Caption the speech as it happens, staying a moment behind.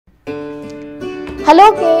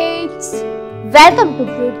Hello kids! Welcome to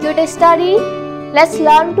Cute Study. Let's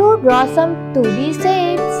learn to draw some 2D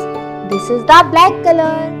shapes. This is the black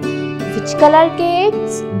color. Which color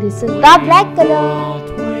kids? This is the black color.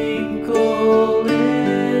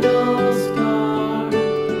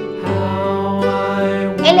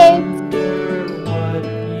 Ellipse.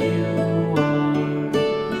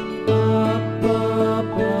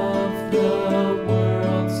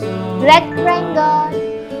 Rectangle.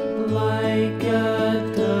 Like a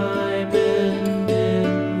diamond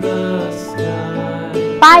in the sky.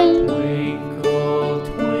 Pie. Twinkle,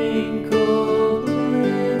 twinkle,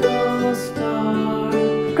 little star.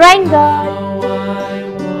 Triangle. How I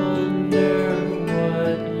wonder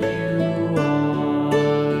what you are.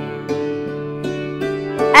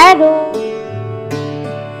 Arrow.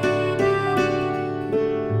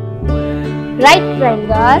 Right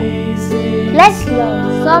triangle. Let's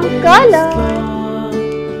learn some color.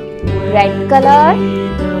 Red color,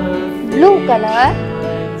 blue color,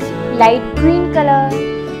 light green color,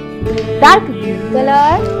 dark green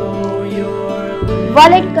color,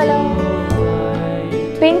 violet color,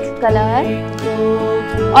 pink color,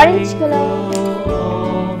 orange color,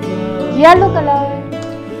 yellow color,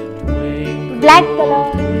 black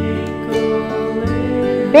color,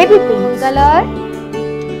 baby pink color.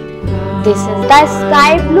 This is the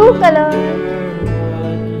sky blue color.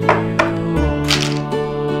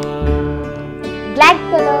 Black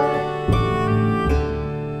color.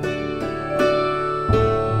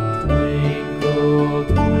 Twinkle,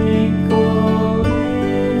 twinkle,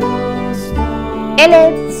 little star.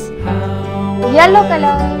 Ellipse. Yellow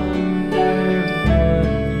color.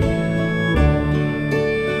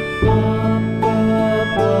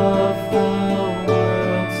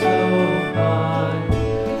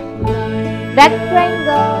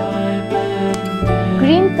 Rectangle.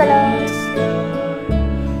 Green color.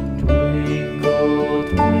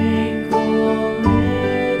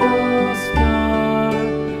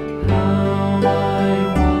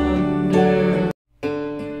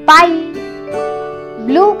 Pie.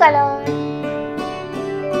 Blue color.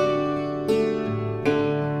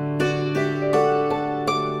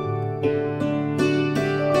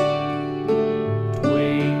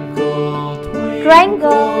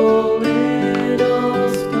 Triangle.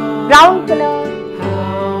 Brown color.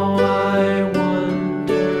 How I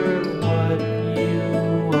wonder what you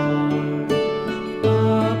are.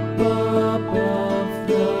 Up above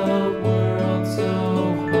the world so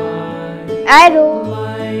high. Arrow.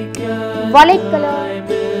 Like a Violet color.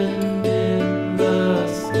 diamond in the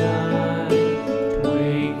sky.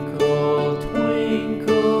 Twinkle,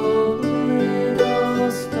 twinkle,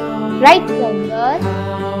 little star. Right triangle.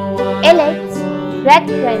 How I Ellipse.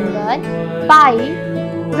 Rectangle. Pie.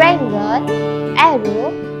 Triangle. Arrow.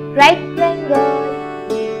 Right triangle.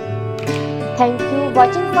 Thank you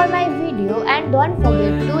watching for my video and don't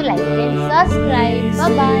forget to like and subscribe.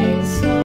 Bye bye.